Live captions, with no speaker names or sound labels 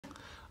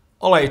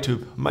Hola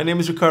YouTube, my name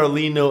is Ricardo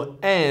Lino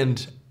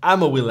and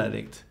I'm a wheel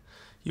addict.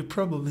 You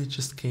probably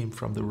just came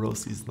from the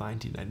Roces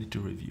 1992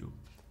 review.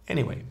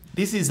 Anyway,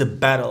 this is a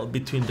battle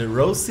between the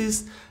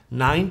Roces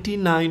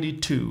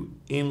 1992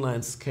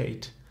 inline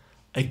skate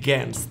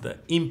against the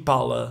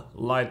Impala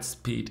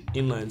Lightspeed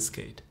inline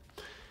skate.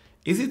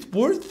 Is it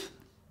worth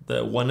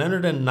the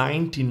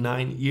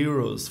 199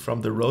 euros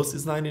from the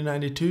Roces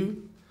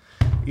 1992?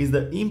 Is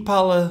the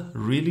Impala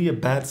really a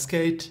bad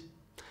skate?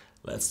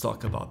 Let's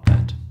talk about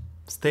that.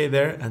 Stay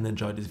there and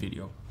enjoy this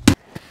video.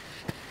 It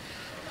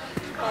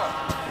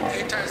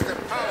has the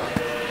power.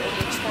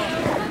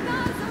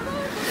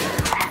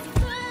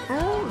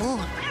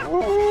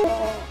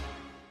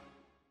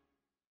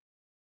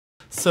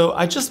 So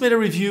I just made a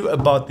review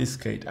about this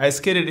skate. I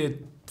skated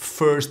it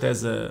first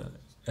as a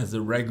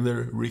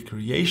regular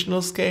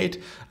recreational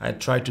skate. I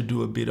tried to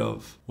do a bit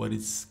of what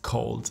is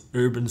called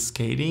urban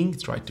skating,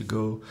 tried to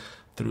go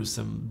through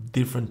some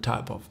different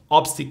type of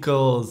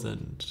obstacles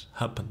and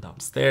up and down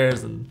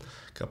stairs and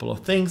a couple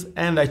of things,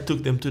 and I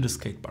took them to the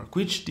skate park,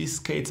 which these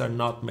skates are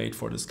not made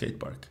for the skate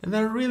park, and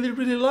I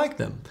really like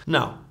them.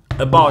 Now,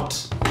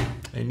 about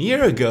a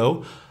year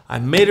ago, I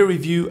made a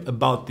review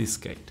about this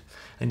skate.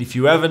 And if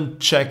you haven't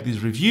checked this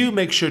review,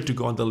 make sure to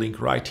go on the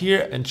link right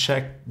here and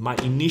check my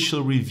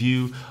initial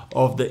review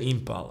of the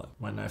Impala.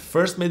 When I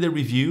first made the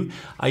review,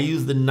 I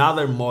used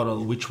another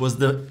model, which was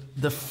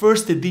the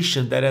first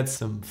edition that had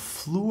some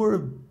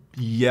fluor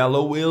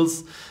yellow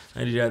wheels,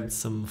 and it had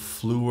some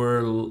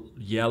fluor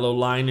yellow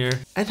liner.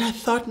 And I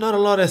thought not a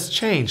lot has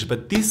changed,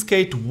 but this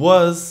skate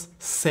was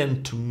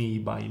sent to me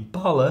by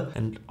Impala,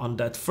 and on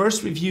that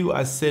first review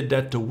I said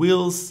that the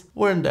wheels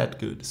weren't that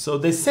good. So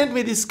they sent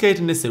me this skate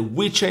and they said,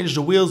 we changed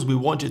the wheels, we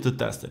want you to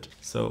test it.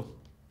 So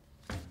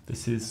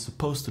this is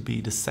supposed to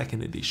be the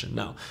second edition.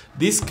 Now,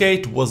 this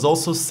skate was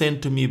also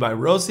sent to me by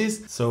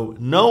Roces, so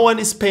no one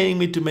is paying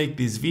me to make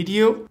this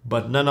video,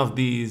 but none of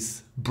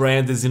these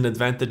brands is in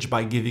advantage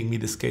by giving me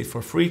the skate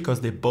for free,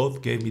 because they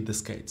both gave me the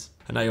skates.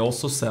 And I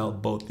also sell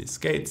both these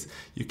skates.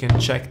 You can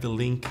check the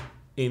link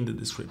in the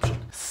description.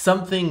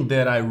 Something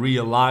that I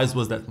realized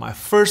was that my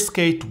first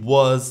skate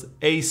was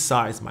a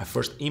size, my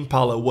first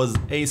Impala was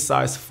a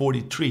size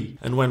 43.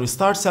 And when we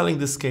start selling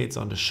the skates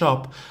on the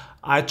shop,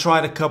 I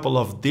tried a couple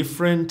of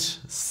different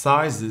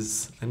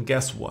sizes, and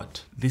guess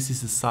what? This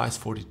is a size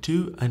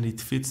 42 and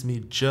it fits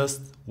me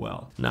just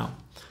well. Now,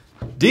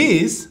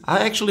 this, I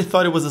actually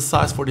thought it was a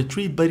size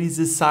 43, but it's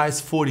a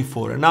size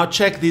 44. And now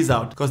check this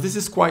out, because this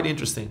is quite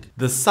interesting.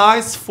 The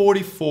size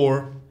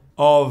 44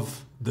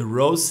 of the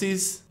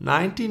Roces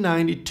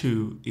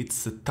 1992,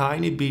 it's a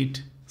tiny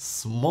bit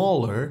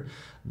smaller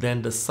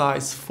than the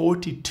size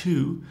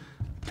 42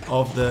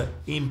 of the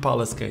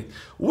Impala skate,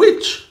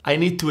 which I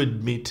need to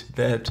admit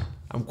that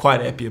I'm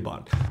quite happy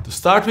about. To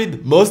start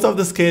with, most of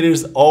the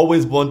skaters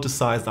always want to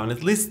size down,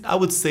 at least I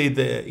would say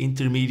the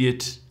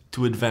intermediate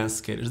to advanced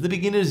skaters. The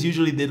beginners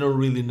usually they don't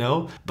really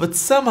know, but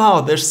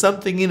somehow there's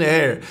something in the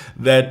air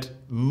that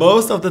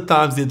most of the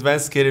times the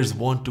advanced skaters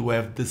want to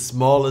have the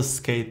smallest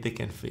skate they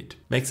can fit.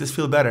 Makes us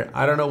feel better,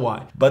 I don't know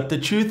why. But the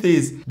truth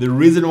is, the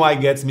reason why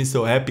it gets me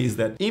so happy is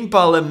that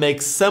Impala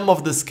makes some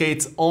of the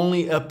skates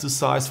only up to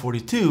size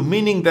 42,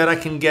 meaning that I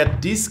can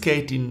get this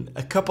skate in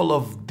a couple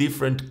of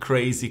different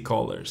crazy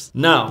colors.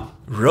 Now,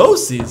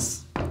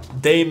 Roces,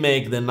 they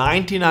make the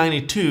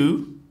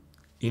 1992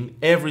 in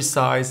every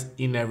size,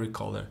 in every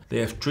color. They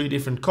have 3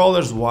 different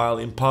colors, while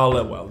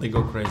Impala, well, they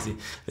go crazy.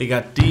 They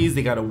got these,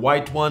 they got a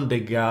white one, they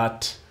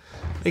got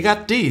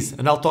these,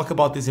 and I'll talk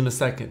about this in a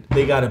second.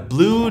 They got a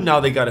blue, now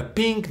they got a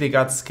pink, they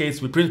got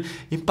skates with print.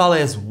 Impala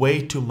has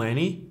way too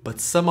many, but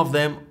some of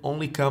them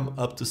only come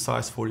up to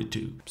size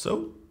 42.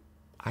 So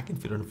I can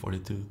fit on a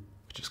 42,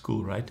 which is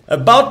cool, right?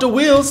 About the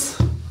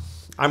wheels,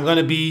 I'm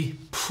gonna be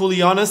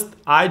fully honest,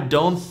 I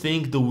don't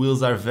think the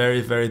wheels are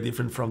very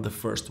different from the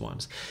first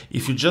ones.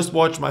 If you just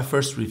watch my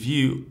first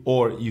review,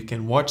 or you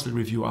can watch the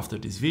review after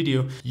this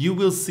video, you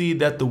will see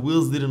that the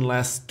wheels didn't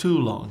last too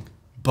long.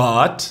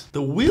 But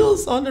the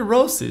wheels on the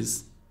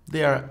Roces,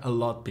 they are a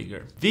lot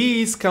bigger.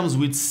 These comes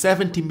with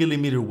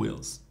 70mm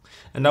wheels.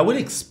 And I would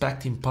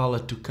expect Impala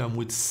to come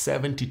with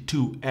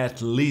 72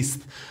 at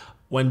least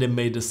when they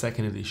made the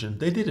second edition.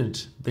 They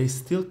didn't. They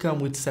still come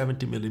with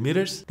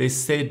 70mm. They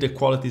said the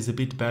quality is a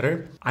bit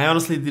better. I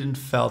honestly didn't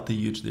felt a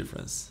huge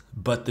difference.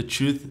 But the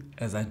truth,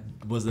 as I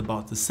was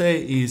about to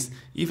say, is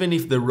even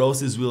if the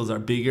Roces wheels are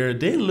bigger,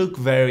 they look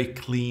very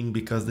clean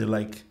because they're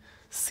like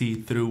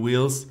see-through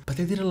wheels, but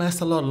they didn't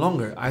last a lot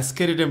longer. I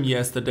skated them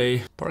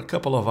yesterday for a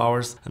couple of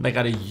hours and I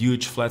got a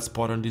huge flat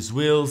spot on these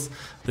wheels.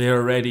 They're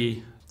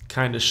already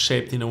kind of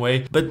shaped in a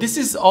way, but this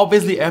is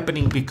obviously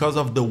happening because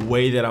of the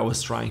way that I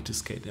was trying to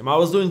skate them. I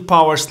was doing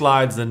power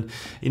slides, and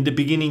in the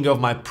beginning of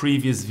my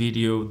previous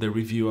video, the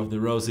review of the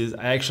Roces,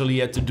 I actually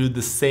had to do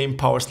the same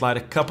power slide a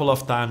couple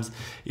of times.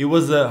 It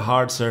was a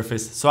hard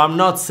surface, so I'm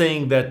not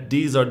saying that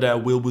this or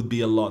that wheel would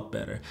be a lot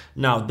better.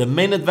 Now, the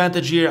main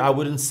advantage here, I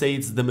wouldn't say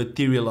it's the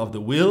material of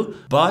the wheel,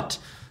 but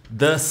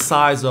the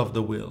size of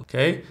the wheel,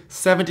 okay?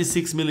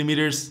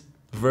 76mm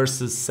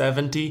versus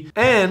 70,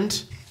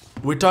 and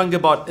We're talking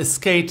about a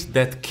skate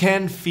that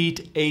can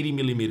fit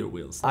 80mm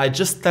wheels. I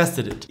just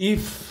tested it.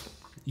 If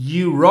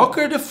you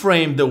rocker the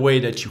frame the way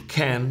that you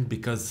can,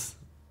 because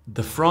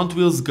the front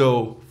wheels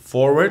go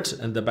forward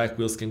and the back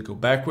wheels can go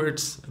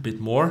backwards a bit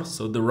more.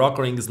 So the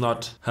rockering is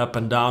not up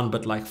and down,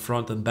 but like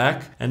front and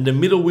back. And the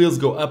middle wheels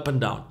go up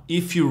and down.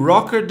 If you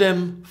rocker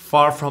them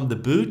far from the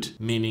boot,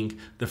 meaning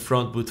the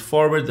front boot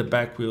forward, the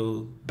back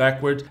wheel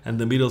backward, and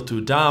the middle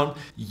two down,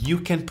 you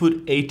can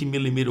put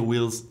 80mm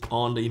wheels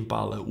on the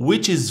Impala,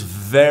 which is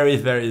very,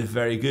 very,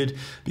 very good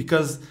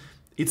because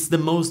it's the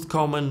most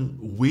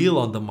common wheel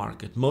on the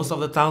market. Most of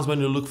the times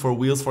when you look for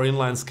wheels for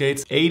inline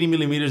skates,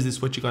 80mm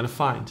is what you're gonna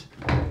find.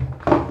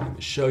 Let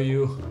me show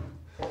you.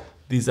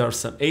 These are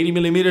some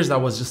 80mm. I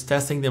was just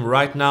testing them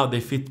right now. They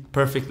fit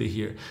perfectly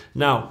here.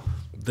 Now,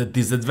 the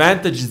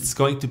disadvantage is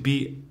going to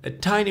be a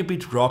tiny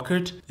bit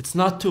rockered. It's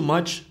not too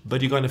much,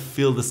 but you're gonna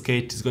feel the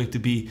skate is going to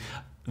be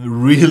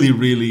really,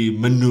 really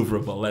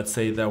maneuverable, let's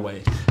say it that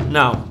way.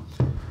 Now,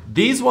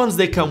 these ones,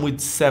 they come with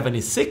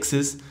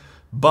 76s,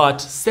 but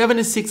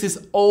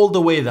 76s all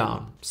the way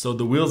down. So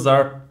the wheels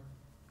are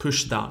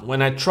pushed down.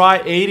 When I try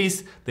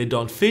 80s, they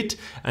don't fit.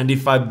 And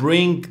if I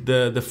bring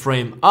the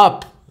frame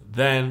up,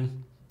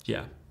 then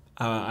yeah,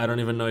 I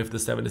don't even know if the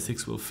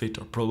 76 will fit,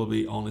 or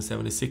probably only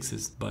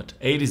 76s, but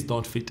 80s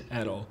don't fit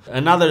at all.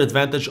 Another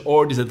advantage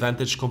or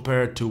disadvantage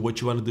compared to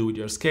what you want to do with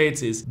your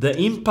skates is the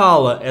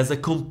Impala has a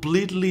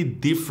completely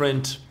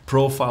different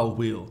profile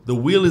wheel. The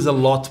wheel is a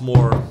lot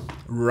more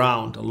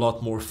round, a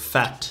lot more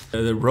fat.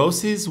 The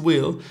Roces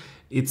wheel,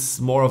 it's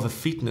more of a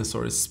fitness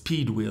or a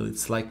speed wheel.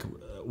 It's like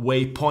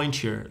way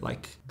pointier,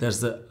 like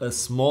there's a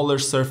smaller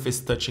surface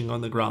touching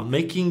on the ground,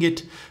 making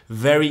it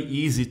very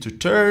easy to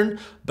turn,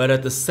 but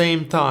at the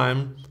same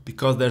time,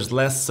 because there's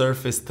less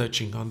surface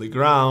touching on the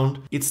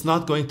ground, it's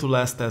not going to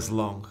last as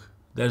long.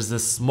 There's a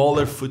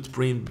smaller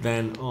footprint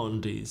than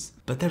on these,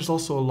 but there's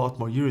also a lot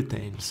more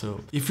urethane.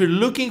 So if you're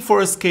looking for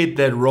a skate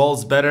that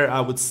rolls better,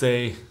 I would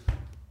say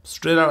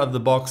straight out of the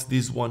box,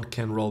 this one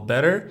can roll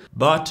better,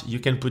 but you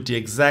can put the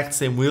exact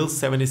same wheels,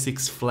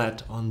 76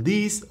 flat, on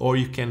these, or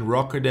you can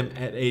rocker them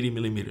at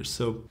 80mm.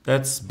 So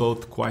that's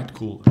both quite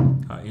cool,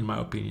 in my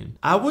opinion.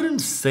 I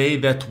wouldn't say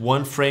that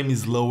one frame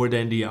is lower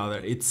than the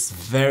other. It's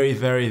very,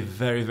 very,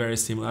 very, very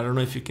similar. I don't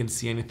know if you can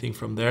see anything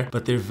from there,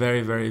 but they're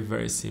very, very,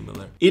 very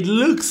similar. It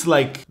looks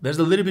like there's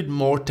a little bit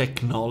more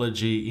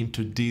technology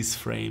into this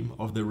frame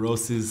of the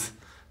Roces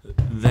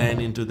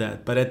than into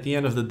that, but at the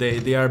end of the day,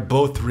 they are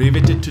both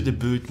riveted to the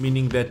boot,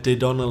 meaning that they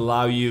don't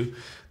allow you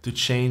to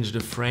change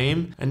the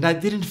frame, and I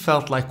didn't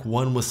felt like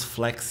one was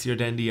flexier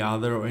than the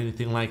other or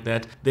anything like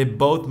that. They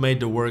both made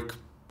the work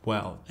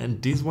well,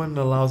 and this one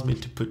allows me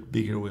to put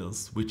bigger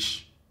wheels,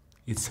 which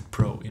is a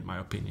pro in my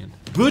opinion.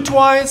 Boot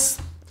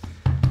wise,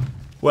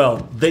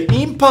 well, the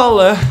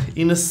Impala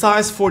in a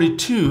size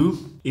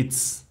 42,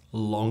 it's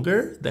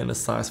longer than a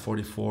size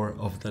 44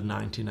 of the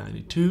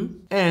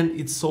 1992, and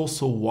it's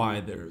also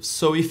wider.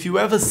 So if you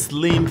have a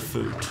slim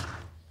foot,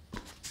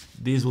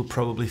 these will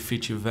probably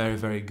fit you very,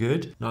 very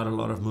good. Not a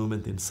lot of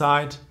movement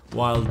inside,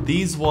 while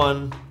this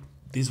one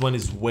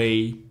is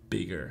way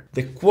bigger.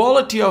 The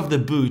quality of the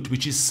boot,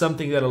 which is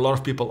something that a lot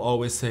of people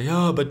always say,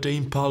 oh, but the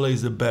Impala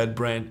is a bad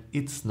brand.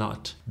 It's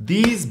not.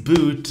 This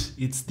boot,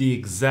 it's the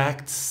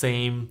exact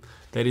same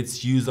that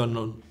it's used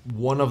on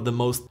one of the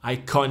most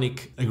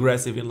iconic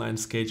aggressive inline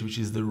skates, which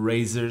is the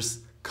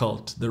Razor's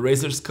Cult. The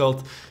Razor's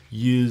Cult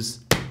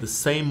use the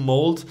same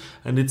mold,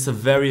 and it's a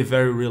very,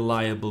 very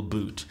reliable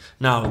boot.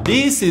 Now,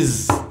 this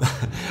is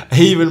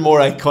even more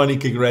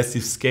iconic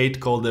aggressive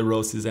skate called the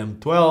Roces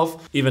M12,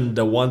 even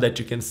the one that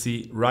you can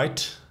see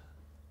right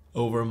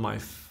over my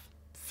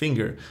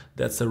finger.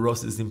 That's a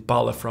Roces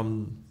Impala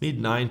from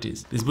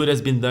mid-90s. This boot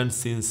has been done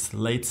since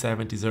late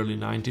 70s, early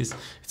 90s.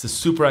 It's a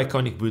super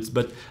iconic boot,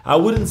 but I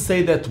wouldn't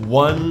say that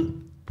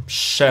one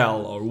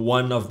shell or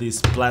one of these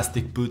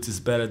plastic boots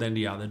is better than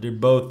the other. They're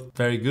both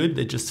very good,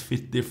 they just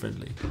fit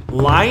differently.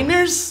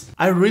 Liners,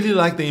 I really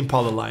like the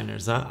Impala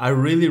liners. I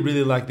really,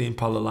 really like the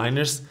Impala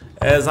liners,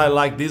 as I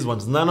like these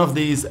ones. None of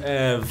these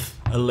have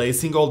a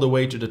lacing all the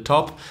way to the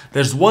top.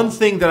 There's one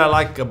thing that I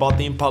like about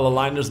the Impala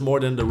liners more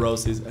than the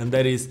Roces, and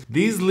that is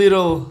this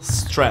little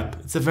strap.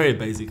 It's a very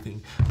basic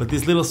thing, but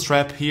this little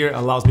strap here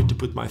allows me to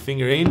put my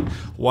finger in,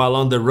 while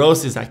on the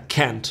Roces I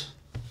can't.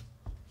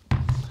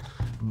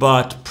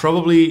 But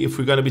probably if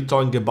we're gonna be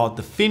talking about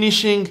the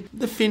finishing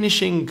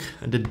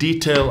and the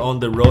detail on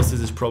the Roces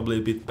is probably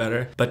a bit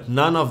better, but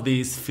none of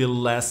these feel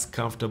less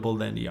comfortable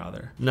than the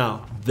other.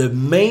 Now, the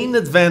main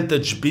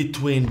advantage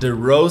between the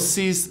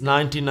Roces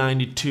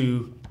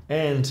 1992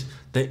 and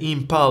the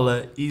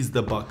Impala is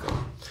the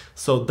buckle.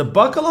 So the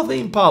buckle of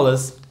the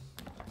Impalas,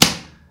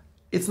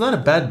 it's not a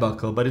bad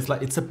buckle, but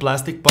it's a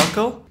plastic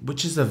buckle,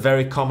 which is a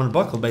very common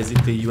buckle.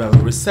 Basically, you have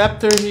a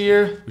receptor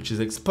here, which is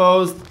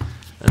exposed,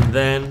 and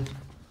then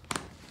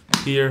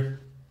here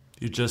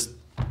you just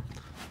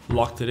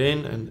locked it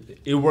in, and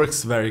it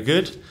works very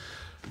good.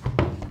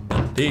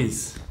 But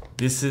this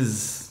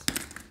is,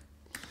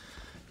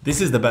 This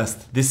is the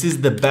best. This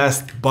is the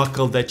best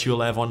buckle that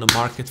you'll have on the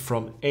market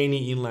from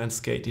any inline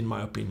skate, in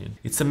my opinion.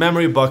 It's a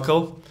memory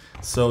buckle,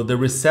 so the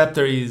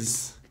receptor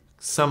is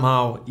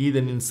somehow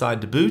hidden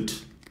inside the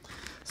boot.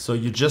 So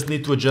you just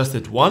need to adjust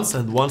it once,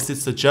 and once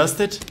it's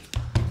adjusted,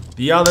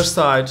 the other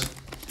side,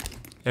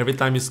 every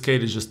time you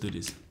skate, is just do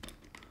this.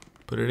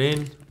 Put it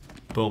in,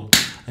 boom.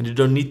 And you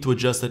don't need to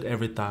adjust it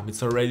every time.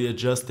 It's already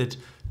adjusted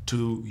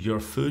to your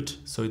foot,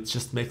 so it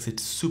just makes it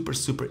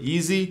super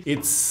easy.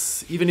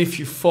 It's, even if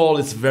you fall,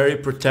 it's very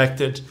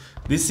protected.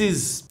 This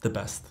is the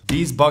best.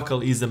 This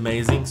buckle is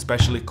amazing,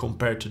 especially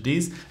compared to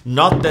these.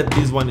 Not that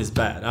this one is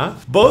bad, huh?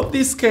 Both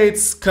these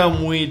skates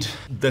come with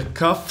the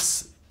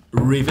cuffs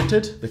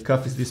riveted. The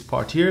cuff is this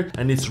part here,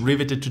 and it's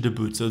riveted to the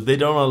boot, so they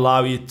don't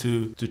allow you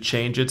to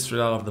change it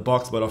straight out of the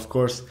box. But of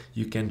course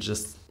you can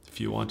just, if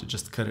you want to,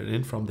 just cut it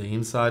in from the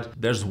inside.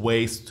 There's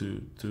ways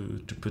to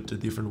put a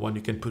different one.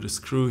 You can put a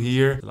screw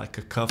here, like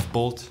a cuff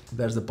bolt.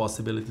 There's a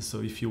possibility. So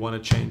if you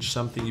want to change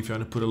something, if you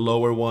want to put a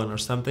lower one or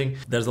something,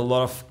 there's a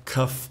lot of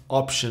cuff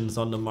options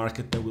on the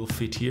market that will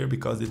fit here,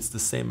 because it's the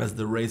same as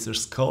the Razor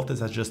Sculpt,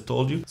 as I just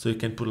told you. So you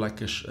can put like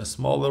a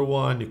smaller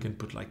one, you can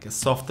put like a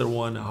softer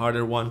one, a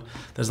harder one.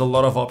 There's a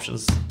lot of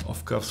options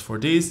of cuffs for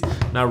these.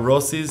 Now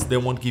Roces, they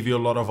won't give you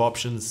a lot of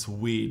options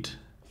with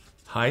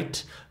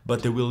height,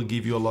 but they will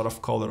give you a lot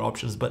of color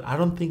options, but I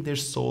don't think they're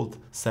sold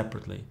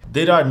separately.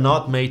 They are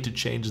not made to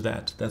change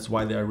that. That's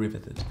why they are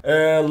riveted.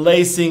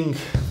 Lacing,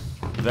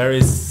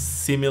 very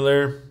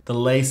similar. The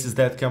laces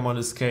that come on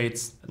the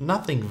skates,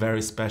 nothing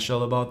very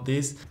special about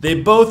this. They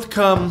both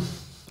come,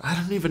 I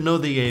don't even know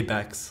the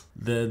ABACs,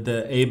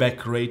 the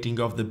ABAC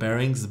rating of the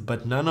bearings,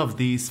 but none of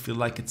these feel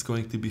like it's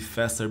going to be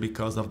faster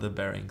because of the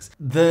bearings.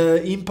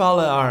 The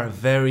Impala are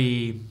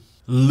very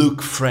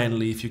look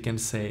friendly, if you can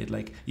say it.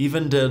 Like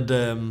even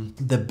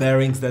the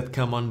bearings that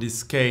come on this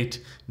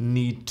skate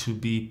need to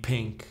be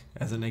pink,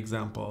 as an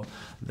example.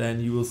 Then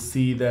you will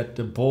see that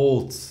the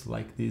bolts,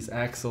 like these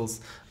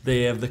axles,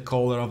 they have the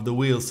color of the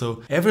wheel.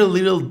 So every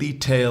little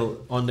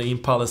detail on the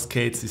Impala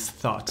skates is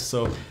thought.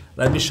 So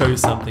let me show you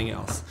something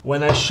else.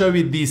 When I show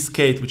you this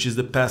skate, which is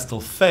the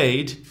pastel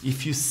fade,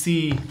 if you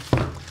see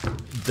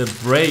the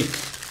brake,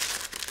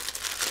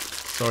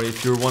 sorry,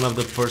 if you're one of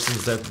the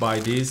persons that buy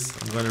these,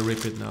 I'm gonna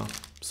rip it now.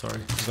 Sorry,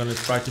 I'm gonna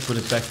try to put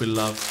it back with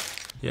love.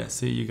 Yeah,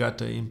 see, you got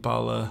the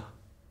Impala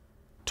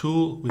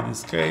tool with the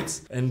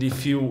skates, and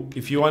if you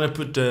want to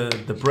put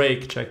the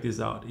brake, check this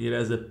out. It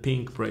has a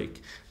pink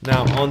brake.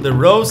 Now on the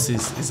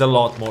Roces is a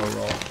lot more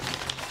raw.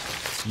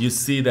 You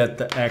see that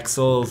the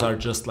axles are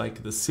just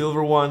like the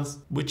silver ones,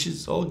 which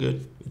is all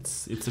good.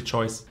 It's a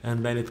choice,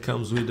 and then it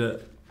comes with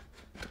a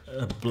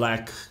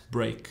black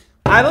brake.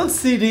 I don't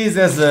see these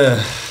as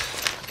a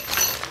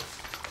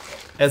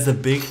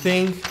big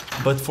thing,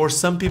 but for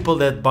some people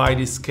that buy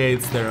these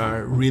skates, they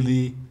are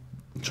really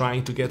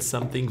trying to get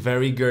something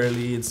very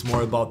girly. It's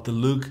more about the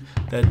look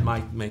that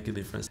might make a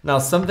difference. Now,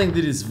 something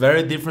that is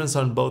very different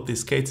on both these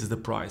skates is the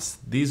price.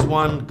 This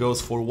one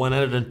goes for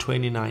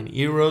 129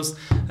 euros,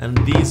 and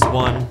this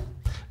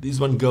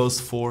one goes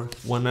for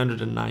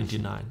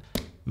 199.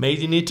 Made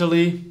in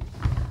Italy,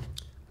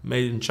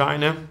 made in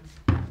China.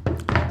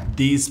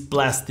 This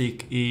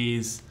plastic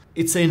it's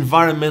an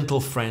environmental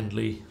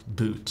friendly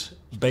boot.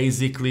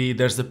 Basically,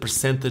 there's a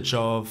percentage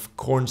of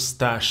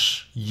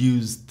cornstarch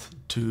used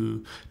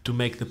to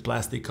make the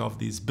plastic of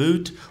this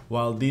boot,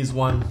 while this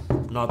one,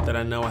 not that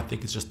I know, I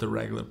think it's just a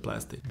regular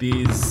plastic.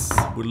 This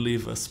will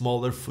leave a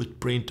smaller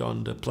footprint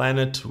on the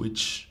planet,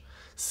 which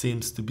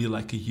seems to be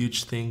like a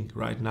huge thing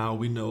right now.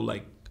 We know,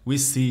 like, we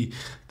see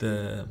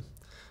the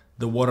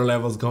water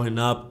levels going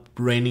up,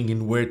 raining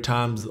in weird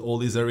times, all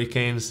these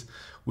hurricanes.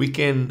 We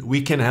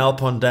can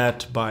help on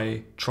that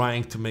by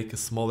trying to make a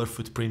smaller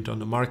footprint on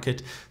the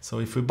market. So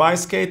if we buy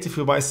skates, if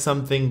we buy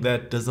something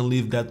that doesn't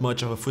leave that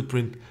much of a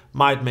footprint,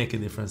 might make a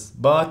difference.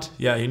 But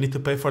yeah, you need to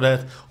pay for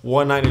that.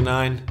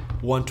 199,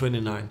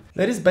 129.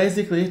 That is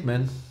basically it,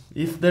 man.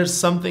 If there's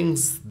some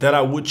things that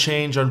I would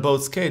change on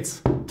both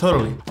skates,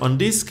 totally. On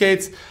these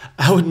skates,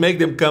 I would make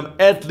them come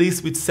at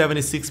least with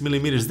 76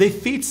 millimeters. They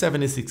fit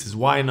 76s,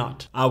 why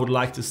not? I would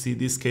like to see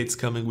these skates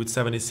coming with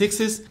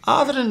 76s.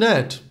 Other than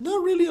that,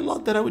 not really a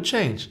lot that I would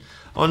change.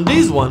 On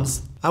these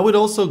ones, I would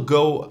also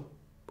go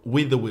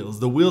with the wheels.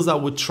 The wheels, I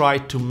would try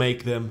to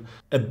make them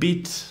a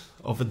bit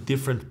of a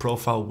different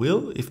profile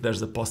wheel, if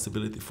there's a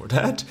possibility for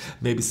that.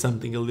 Maybe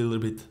something a little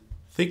bit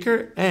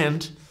thicker,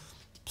 and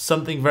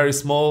something very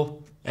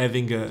small,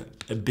 having a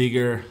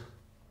bigger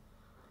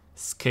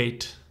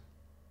skate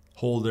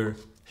holder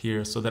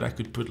here, so that I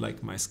could put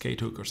like my skate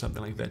hook or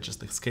something like that,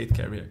 just a skate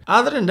carrier.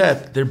 Other than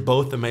that, they're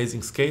both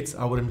amazing skates.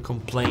 I wouldn't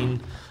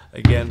complain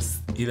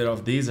against either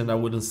of these, and I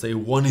wouldn't say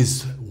one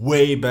is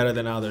way better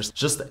than others.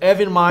 Just have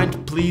in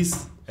mind,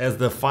 please, as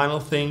the final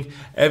thing,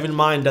 have in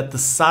mind that the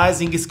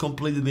sizing is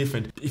completely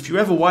different. If you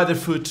have a wider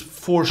foot,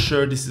 for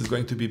sure this is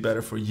going to be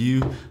better for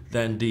you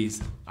than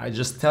these. I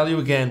just tell you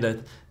again that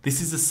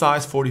this is a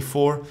size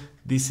 44,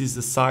 this is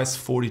the size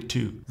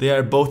 42. They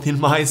are both in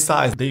my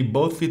size. They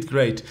both fit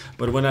great.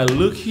 But when I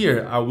look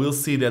here, I will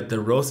see that the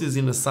Roces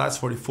in the size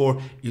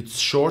 44, it's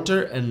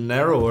shorter and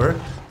narrower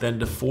than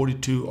the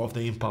 42 of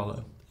the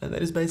Impala. And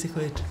that is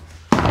basically it.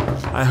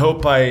 I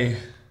hope I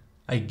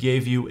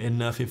gave you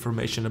enough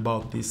information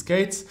about these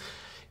skates.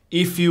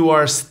 If you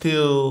are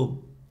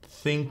still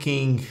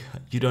thinking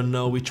you don't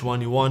know which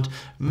one you want,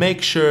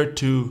 make sure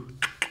to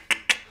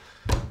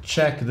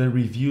check the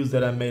reviews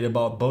that I made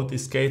about both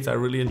these skates. I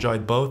really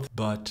enjoyed both,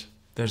 but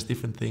there's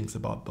different things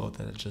about both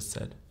that I just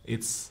said.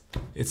 It's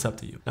up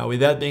to you. Now, with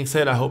that being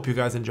said, I hope you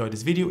guys enjoyed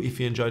this video. If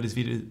you enjoyed this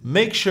video,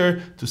 make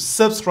sure to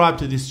subscribe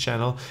to this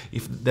channel.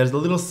 If there's a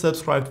little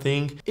subscribe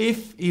thing,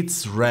 if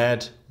it's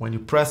red, when you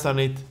press on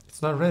it,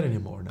 it's not red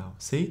anymore now,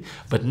 see?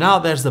 But now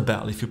there's the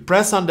bell. If you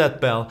press on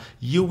that bell,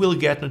 you will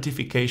get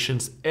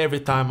notifications every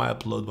time I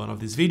upload one of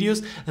these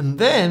videos. And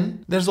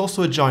then there's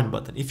also a join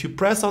button. If you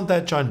press on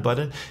that join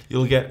button,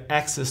 you'll get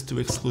access to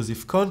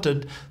exclusive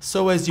content,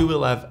 so as you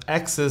will have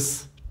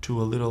access to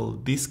a little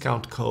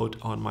discount code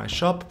on my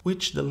shop,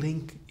 which the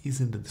link is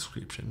in the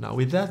description. Now,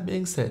 with that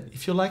being said,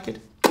 if you like it,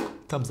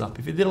 thumbs up.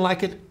 If you didn't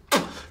like it,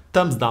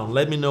 thumbs down.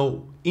 Let me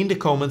know in the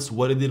comments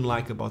what you didn't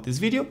like about this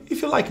video.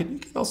 If you like it, you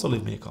can also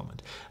leave me a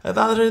comment. And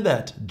other than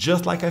that,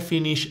 just like I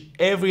finish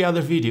every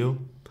other video,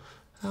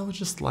 I would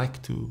just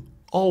like to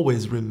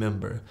always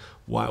remember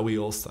why we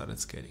all started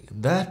skating.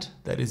 And that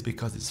is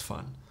because it's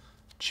fun.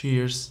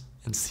 Cheers.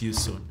 And see you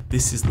soon.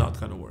 This is not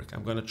gonna work.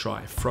 I'm gonna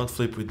try front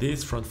flip with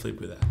this, front flip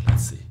with that.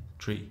 Let's see.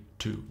 3,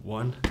 2,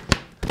 1.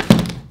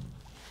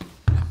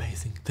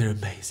 Amazing. They're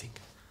amazing.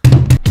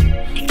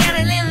 It got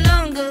a little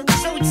longer,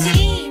 so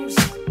team.